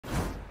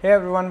Hey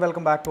everyone,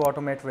 welcome back to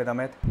Automate with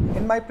Amit.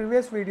 In my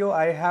previous video,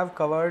 I have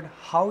covered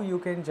how you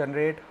can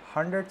generate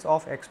hundreds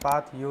of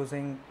XPath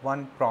using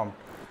one prompt.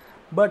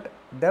 But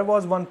there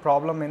was one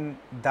problem in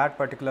that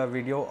particular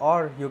video,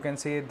 or you can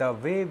say the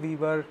way we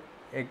were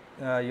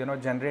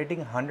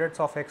generating hundreds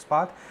of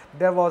XPath,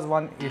 there was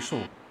one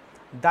issue.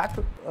 That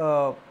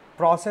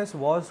process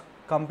was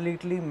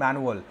completely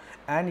manual,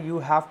 and you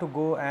have to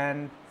go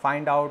and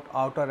find out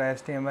outer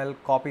HTML,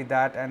 copy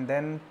that and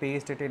then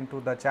paste it into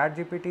the chat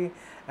GPT,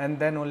 and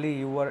then only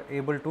you were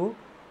able to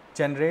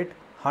generate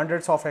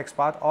hundreds of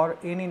XPath or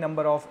any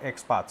number of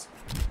XPaths.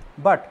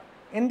 But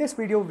in this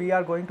video we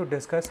are going to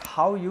discuss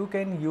how you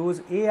can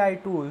use AI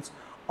tools,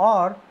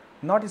 or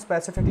not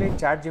specifically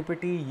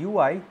ChatGPT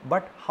UI,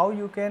 but how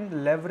you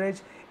can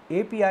leverage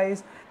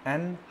APIs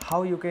and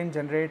how you can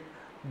generate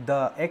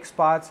the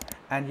XPaths,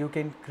 and you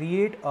can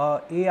create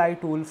a AI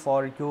tool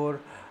for your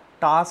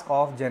task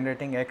of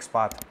generating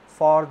XPath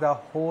for the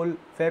whole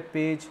web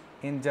page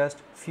in just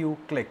few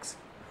clicks.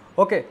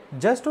 Okay,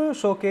 just to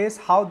showcase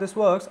how this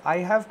works, I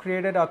have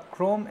created a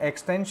Chrome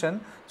extension.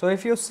 So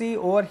if you see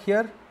over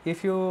here,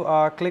 if you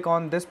click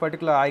on this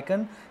particular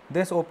icon,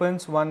 this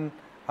opens one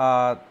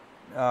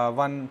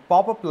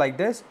pop-up like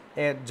this,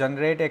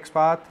 generate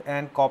XPath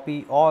and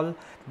copy all.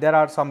 There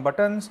are some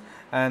buttons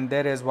and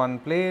there is one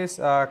place,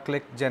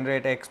 click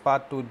generate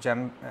XPath to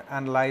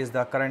analyze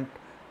the current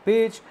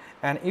page,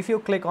 and if you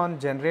click on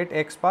generate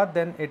XPath,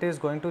 then it is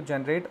going to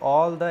generate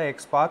all the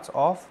XPaths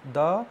of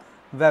the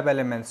web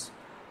elements.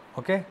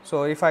 Okay,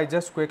 so if I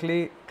just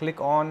quickly click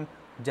on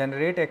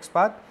generate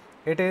XPath,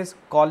 it is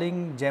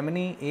calling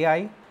Gemini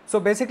AI. So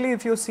basically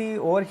if you see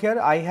over here,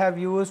 I have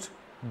used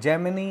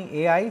Gemini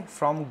AI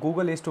from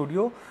Google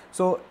Studio.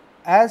 So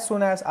as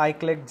soon as I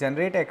click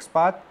generate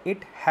XPath,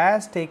 it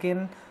has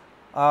taken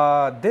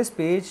this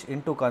page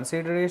into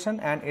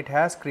consideration and it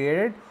has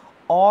created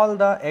all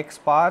the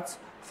XPaths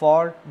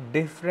for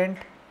different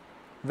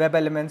web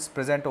elements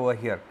present over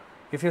here.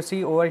 If you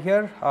see over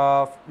here,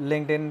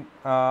 LinkedIn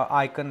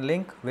icon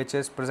link which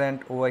is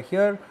present over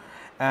here,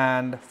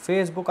 and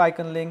Facebook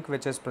icon link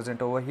which is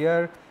present over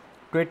here,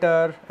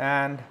 Twitter,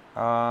 and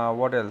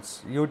what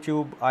else,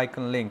 YouTube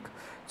icon link.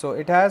 So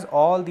it has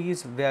all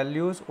these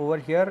values over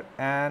here,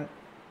 and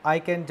I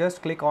can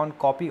just click on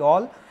copy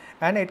all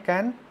and it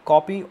can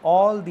copy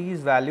all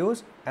these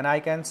values, and I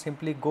can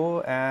simply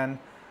go and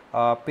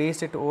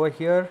paste it over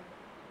here.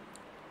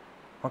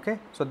 Okay,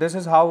 so this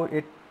is how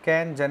it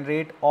can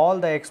generate all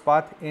the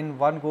XPath in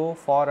one go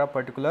for a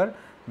particular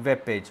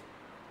web page.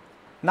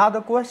 Now the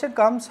question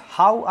comes,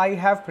 how I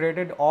have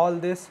created all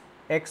this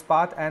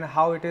XPath and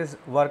how it is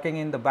working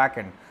in the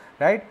backend,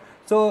 right?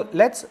 So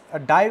let's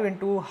dive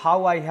into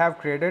how I have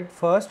created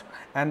first,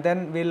 and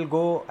then we'll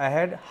go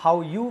ahead how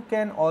you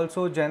can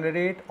also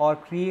generate or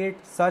create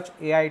such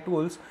AI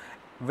tools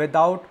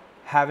without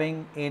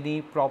having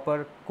any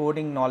proper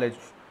coding knowledge.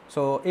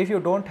 So if you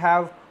don't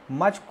have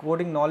much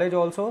coding knowledge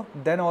also,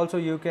 then also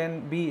you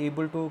can be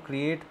able to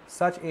create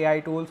such AI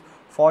tools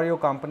for your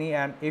company.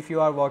 And if you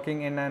are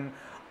working in an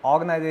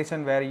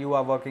organization where you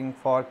are working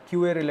for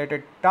QA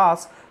related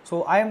tasks,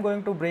 so I am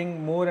going to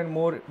bring more and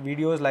more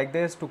videos like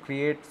this to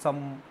create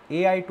some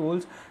AI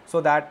tools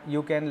so that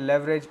you can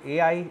leverage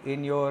AI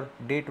in your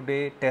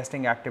day-to-day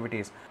testing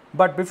activities.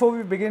 But before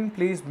we begin,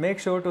 please make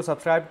sure to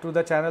subscribe to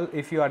the channel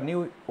if you are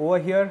new over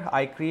here.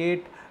 I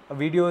create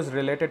videos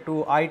related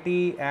to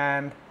IT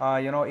and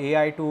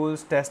AI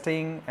tools,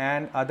 testing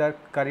and other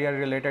career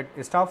related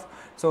stuff.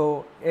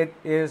 So it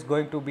is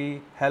going to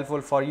be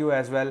helpful for you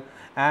as well,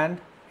 and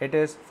it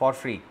is for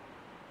free.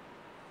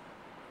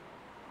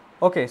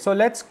 Okay, so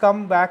let's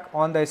come back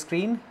on the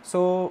screen.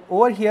 So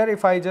over here,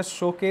 if I just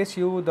showcase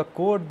you the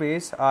code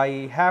base,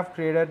 I have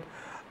created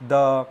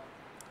the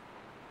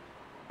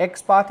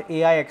XPath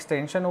AI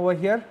extension over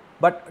here.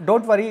 But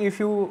don't worry if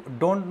you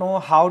don't know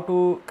how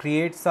to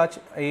create such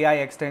AI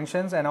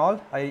extensions and all.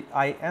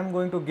 I am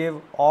going to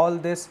give all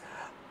this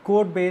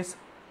code base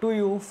to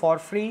you for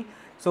free.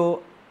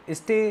 So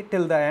stay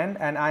till the end,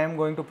 and I am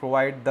going to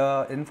provide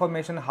the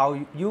information how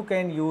you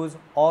can use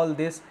all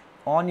this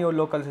on your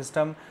local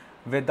system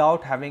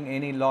without having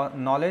any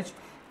knowledge,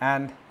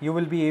 and you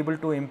will be able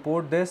to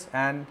import this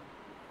and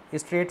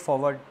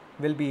straightforward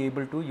will be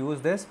able to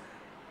use this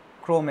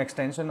Chrome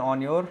extension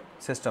on your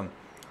system.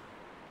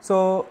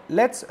 So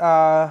let's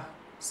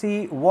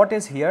see what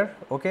is here.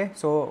 Okay,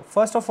 so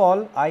first of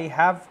all, I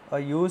have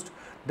used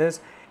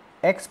this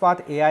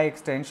XPath AI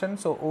extension.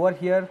 So over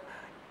here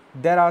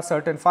there are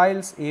certain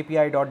files,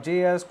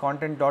 api.js,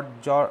 content.js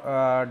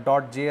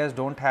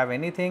don't have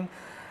anything,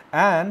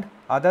 and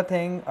other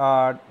thing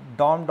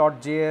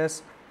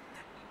dom.js,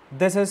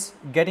 this is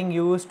getting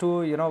used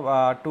to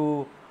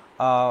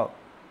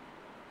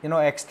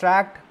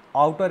extract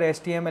outer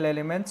HTML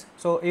elements.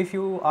 So if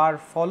you are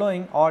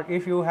following or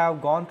if you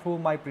have gone through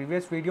my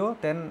previous video,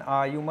 then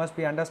you must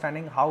be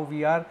understanding how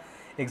we are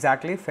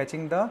exactly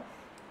fetching the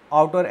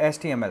outer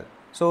HTML.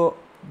 So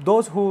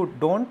those who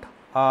don't,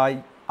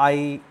 I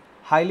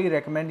highly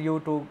recommend you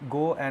to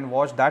go and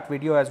watch that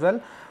video as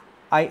well.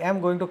 I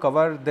am going to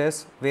cover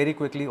this very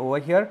quickly over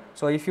here.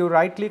 So if you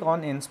right click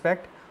on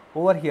inspect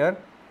over here,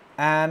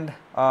 and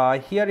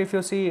here if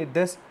you see,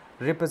 this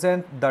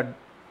represent the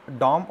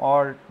DOM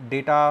or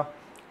data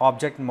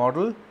object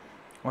model,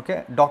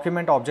 okay,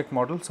 document object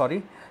model,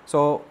 sorry.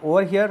 So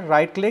over here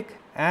right click,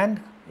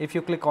 and if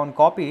you click on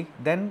copy,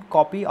 then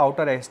copy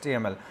outer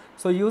HTML.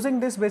 So using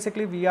this,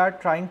 basically we are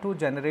trying to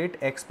generate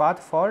XPath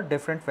for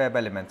different web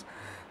elements.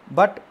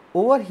 But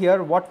over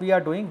here what we are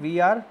doing, we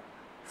are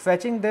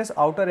fetching this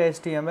outer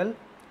HTML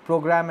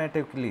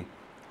programmatically.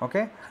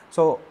 Okay,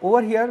 so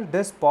over here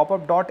this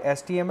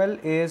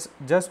popup.html is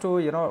just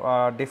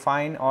to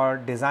define or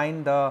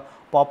design the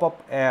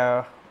pop-up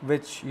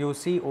which you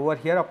see over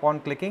here upon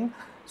clicking.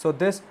 So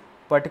this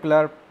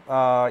particular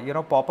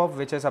pop-up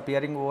which is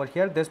appearing over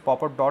here, this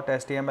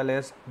popup.html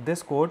is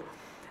this code.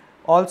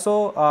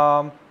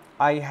 Also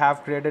I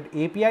have created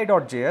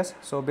api.js.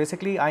 So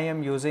basically I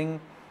am using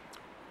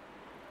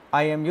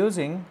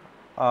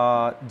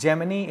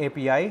Gemini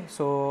API.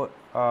 So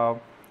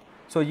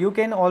you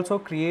can also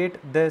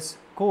create this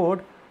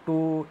code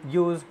to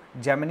use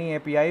Gemini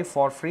API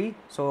for free.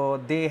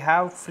 So they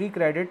have free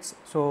credits,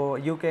 so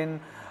you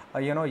can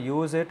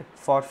use it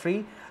for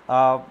free.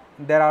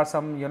 There are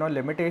some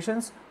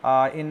limitations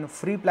in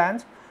free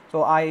plans.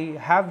 So I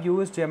have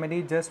used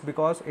Gemini just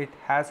because it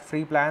has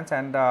free plans,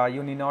 and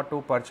you need not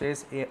to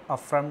purchase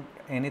upfront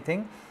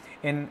anything.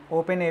 In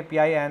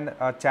OpenAPI and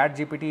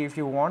ChatGPT, if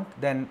you want,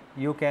 then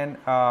you can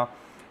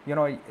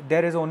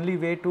there is only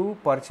way to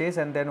purchase,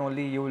 and then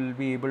only you will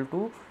be able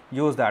to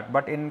use that.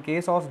 But in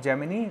case of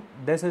Gemini,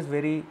 this is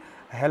very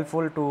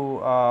helpful to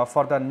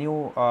for the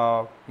new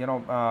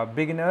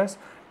beginners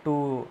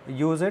to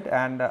use it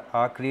and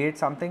create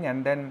something,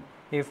 and then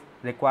if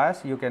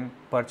requires you can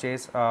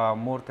purchase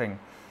more thing.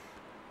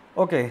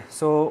 Okay,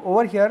 so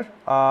over here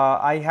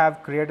I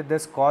have created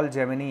this call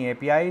Gemini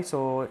API.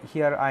 So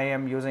here I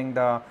am using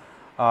the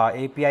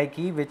API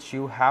key which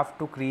you have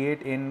to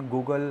create in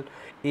Google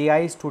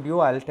AI Studio.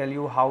 I'll tell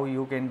you how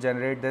you can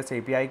generate this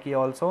API key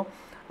also.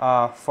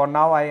 For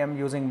now I am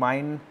using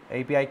mine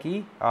API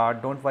key.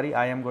 Don't worry,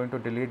 I am going to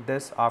delete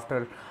this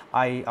after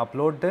I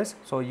upload this.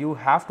 So you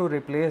have to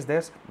replace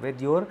this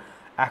with your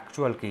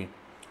actual key.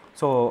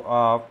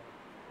 So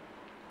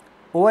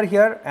over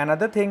here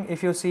another thing,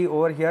 if you see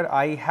over here,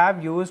 I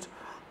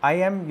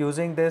am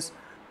using this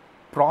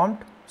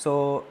prompt.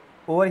 So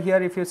over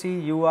here if you see,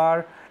 you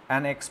are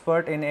an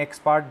expert in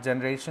XPath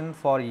generation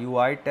for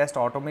UI test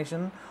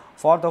automation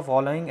for the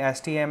following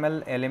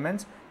HTML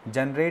elements.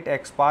 Generate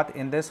XPath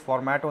in this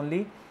format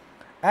only,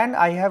 and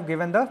I have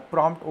given the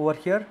prompt over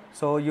here.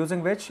 So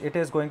using which it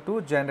is going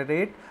to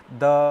generate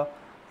the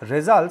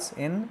results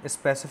in a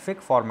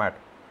specific format.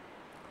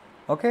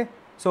 Okay,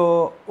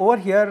 so over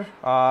here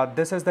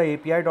this is the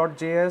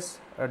api.js,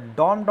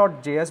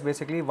 dom.js.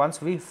 basically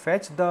once we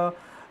fetch the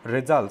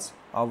results,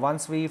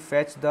 once we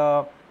fetch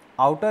the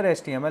outer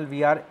HTML,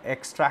 we are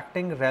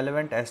extracting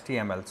relevant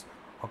HTMLs.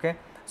 Okay,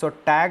 so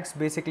tags,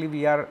 basically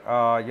we are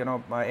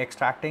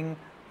extracting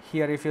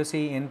here. If you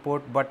see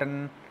input,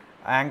 button,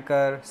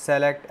 anchor,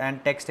 select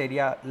and text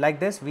area, like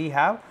this we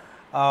have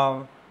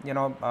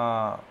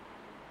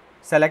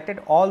selected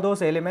all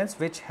those elements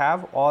which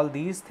have all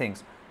these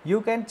things.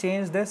 You can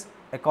change this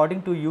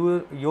according to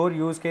your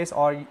use case,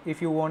 or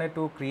if you wanted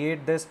to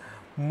create this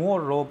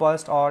more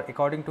robust, or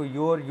according to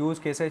your use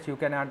cases, you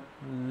can add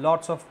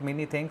lots of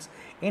many things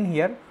in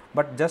here.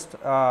 But just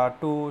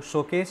to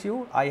showcase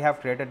you, I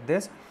have created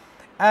this,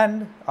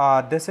 and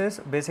this is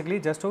basically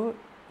just to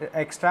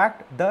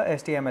extract the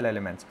HTML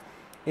elements.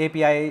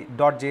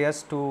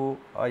 api.js to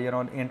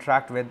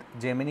interact with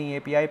Gemini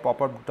API,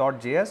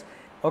 popup.js.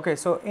 Okay,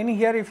 so in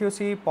here if you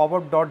see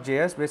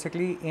popup.js,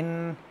 basically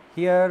in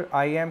here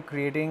I am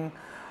creating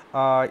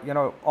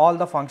all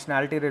the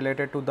functionality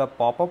related to the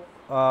pop-up.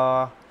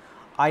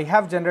 I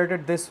have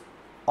generated this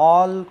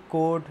all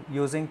code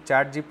using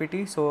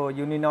ChatGPT, so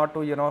you need not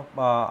to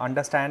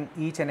understand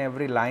each and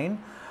every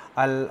line.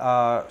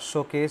 I'll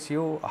showcase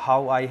you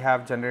how I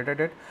have generated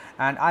it,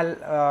 and I'll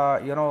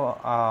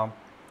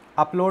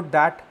upload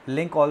that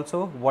link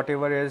also,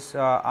 whatever is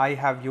I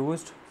have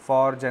used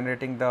for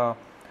generating the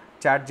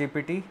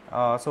ChatGPT.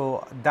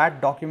 So that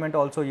document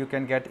also you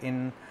can get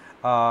in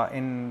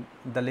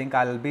the link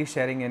I'll be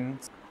sharing in.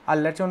 I'll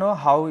let you know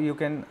how you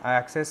can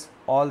access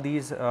all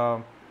these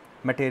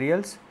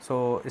materials.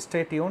 So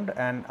stay tuned,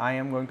 and I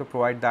am going to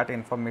provide that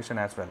information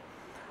as well.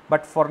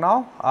 But for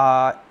now,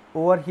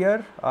 over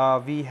here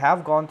we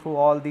have gone through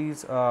all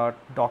these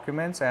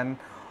documents and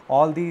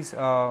all these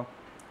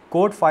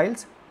code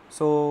files.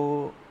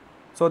 So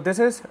this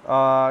is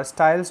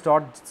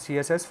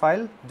styles.css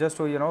file, just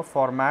to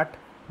format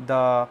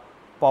the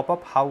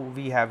pop-up how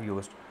we have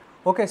used.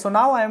 Okay, so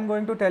now I am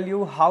going to tell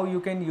you how you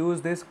can use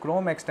this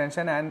Chrome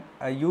extension and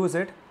use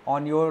it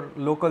on your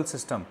local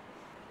system.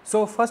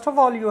 So first of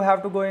all, you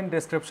have to go in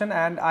description,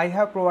 and I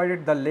have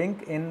provided the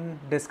link in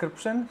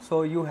description.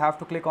 So you have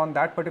to click on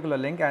that particular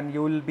link, and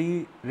you will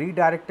be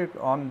redirected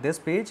on this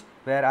page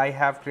where I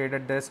have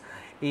created this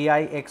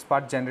AI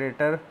XPath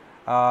generator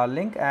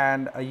link,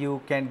 and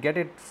you can get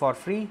it for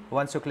free.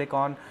 Once you click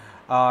on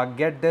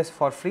get this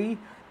for free,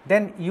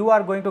 then you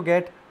are going to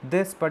get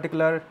this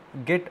particular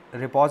Git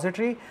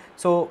repository.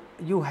 So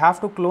you have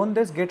to clone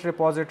this Git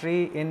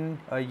repository in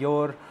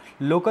your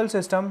local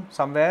system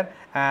somewhere,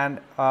 and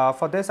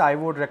for this I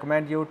would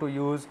recommend you to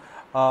use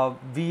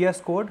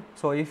VS Code.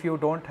 So if you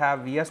don't have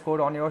VS Code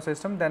on your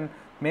system, then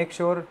make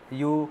sure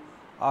you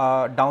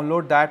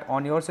download that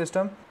on your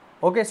system.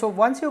 Okay, so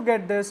once you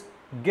get this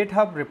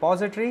GitHub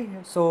repository,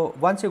 so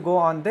once you go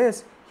on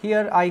this,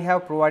 here I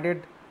have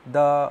provided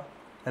the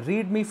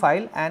readme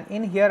file, and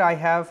in here I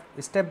have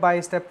step by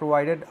step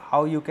provided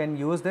how you can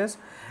use this.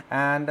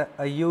 And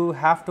you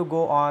have to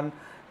go on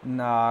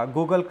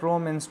Google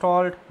Chrome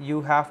installed,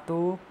 you have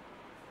to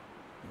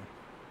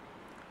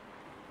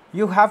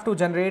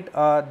generate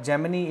a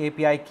Gemini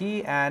API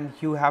key, and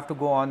you have to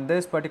go on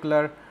this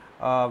particular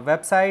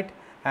website.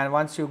 And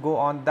once you go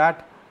on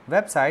that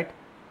website,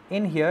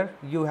 in here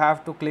you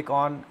have to click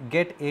on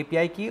get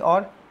API key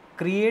or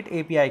create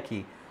API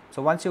key.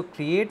 So once you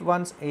create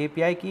one's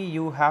API key,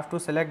 you have to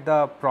select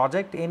the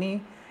project,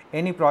 any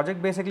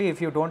project. Basically, if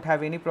you don't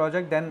have any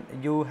project, then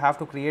you have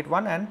to create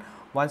one, and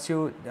once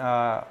you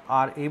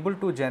are able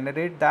to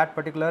generate that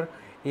particular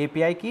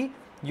API key,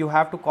 you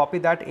have to copy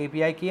that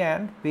API key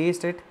and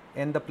paste it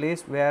in the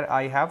place where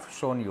I have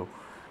shown you.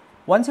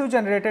 Once you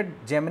generated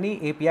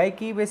Gemini API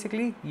key,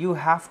 basically you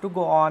have to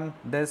go on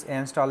this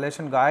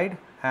installation guide,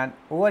 and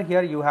over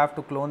here you have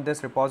to clone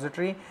this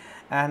repository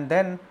and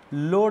then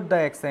load the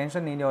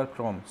extension in your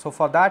Chrome. So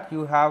for that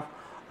you have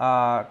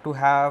to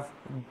have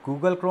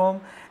Google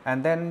Chrome,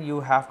 and then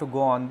you have to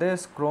go on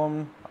this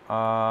Chrome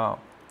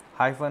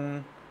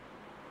hyphen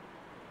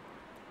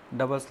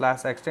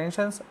 /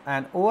 extensions,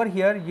 and over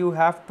here you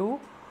have to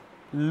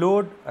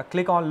load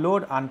click on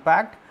load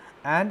unpacked,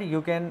 and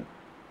you can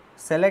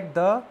select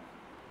the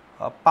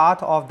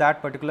path of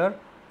that particular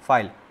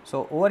file.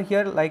 So over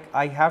here, like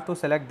I have to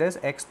select this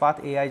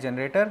XPath AI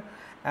generator,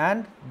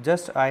 and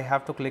just I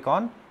have to click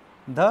on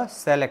the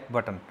select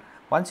button.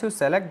 Once you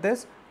select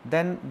this,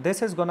 then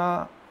this is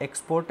gonna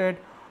export it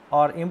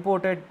or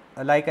import it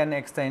like an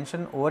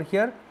extension over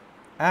here,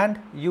 and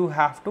you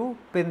have to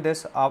pin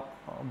this up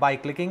by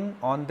clicking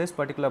on this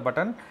particular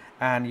button,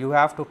 and you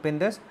have to pin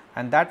this,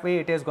 and that way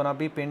it is gonna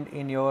be pinned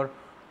in your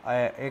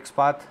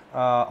XPath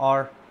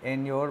or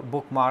in your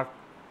bookmark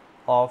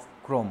of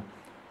Chrome.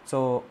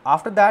 So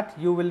after that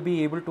you will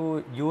be able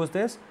to use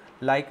this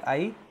like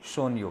I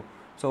shown you.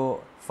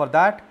 So for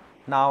that,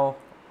 now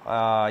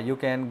you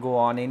can go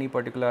on any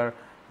particular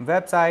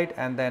website,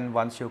 and then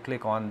once you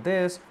click on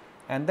this,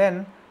 and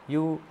then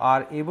you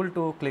are able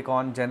to click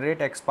on generate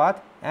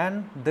XPath,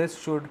 and this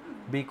should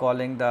be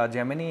calling the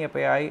Gemini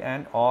API,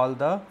 and all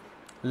the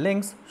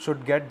links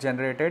should get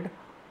generated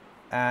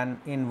and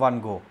in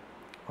one go.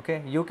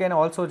 Okay, you can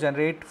also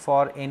generate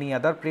for any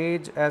other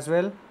page as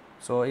well.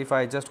 So if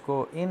I just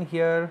go in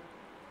here,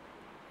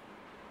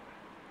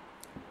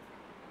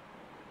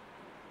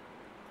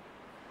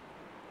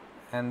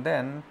 and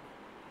then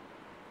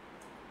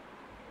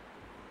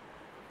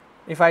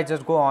if I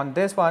just go on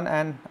this one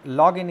and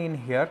log in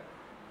here,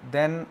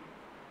 then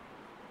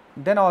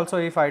also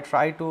if I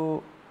try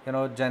to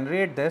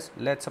generate this,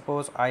 let's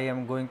suppose I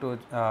am going to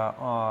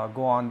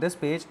go on this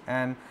page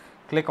and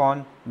click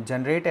on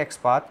generate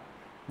XPath,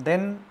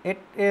 then it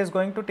is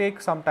going to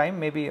take some time,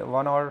 maybe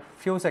 1 or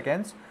few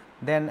seconds.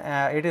 Then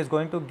it is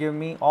going to give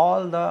me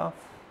all the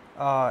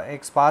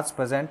XPaths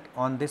present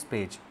on this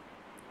page.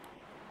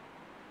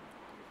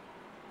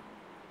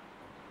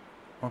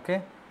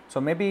 Okay,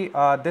 so maybe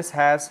this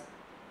has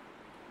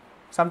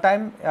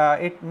sometime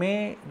it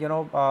may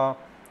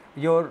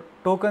your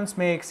tokens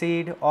may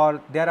exceed,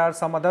 or there are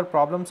some other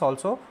problems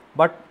also,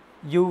 but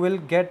you will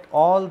get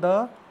all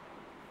the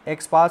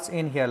XPaths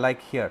in here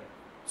like here.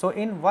 So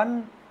in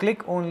one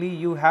click only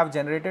you have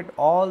generated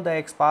all the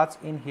XPaths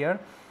in here.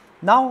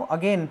 Now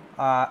again,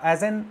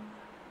 as an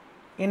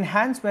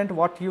enhancement,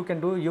 what you can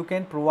do, you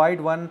can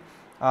provide one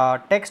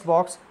text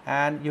box,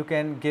 and you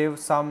can give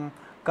some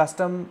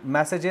custom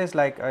messages,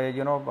 like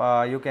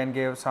you can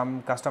give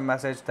some custom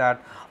message that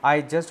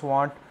I just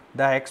want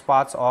the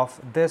XPaths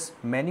of this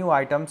menu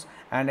items,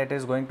 and it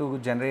is going to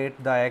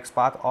generate the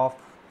XPath of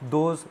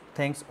those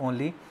things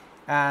only.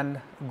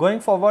 And going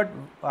forward,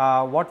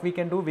 what we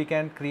can do, we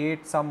can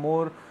create some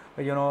more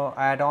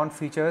add-on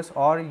features,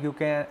 or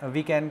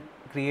we can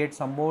create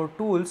some more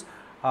tools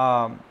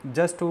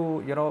just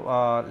to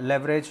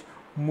leverage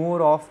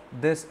more of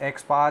this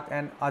XPath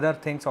and other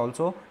things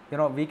also.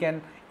 We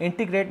can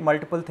integrate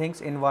multiple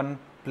things in one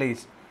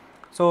place.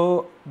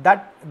 So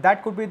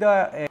that could be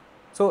the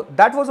so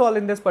that was all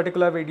in this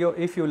particular video.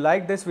 If you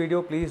like this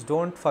video, please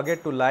don't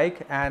forget to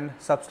like and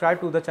subscribe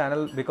to the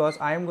channel, because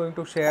I am going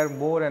to share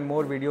more and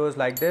more videos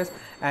like this.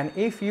 And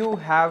if you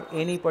have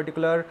any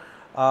particular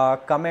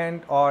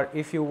comment, or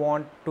if you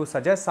want to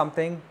suggest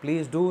something,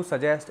 please do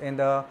suggest in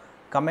the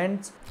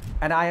comments,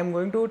 and I am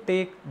going to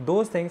take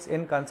those things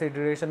in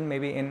consideration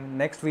maybe in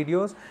next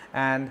videos.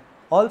 And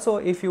also,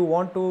 if you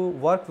want to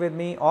work with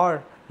me,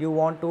 or you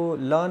want to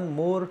learn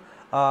more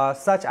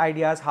such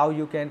ideas how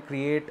you can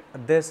create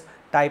this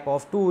type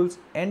of tools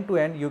end to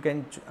end, you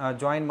can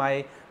join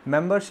my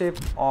membership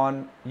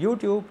on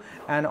YouTube,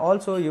 and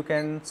also you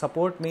can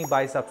support me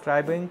by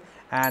subscribing,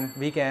 and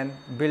we can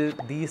build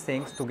these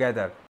things together.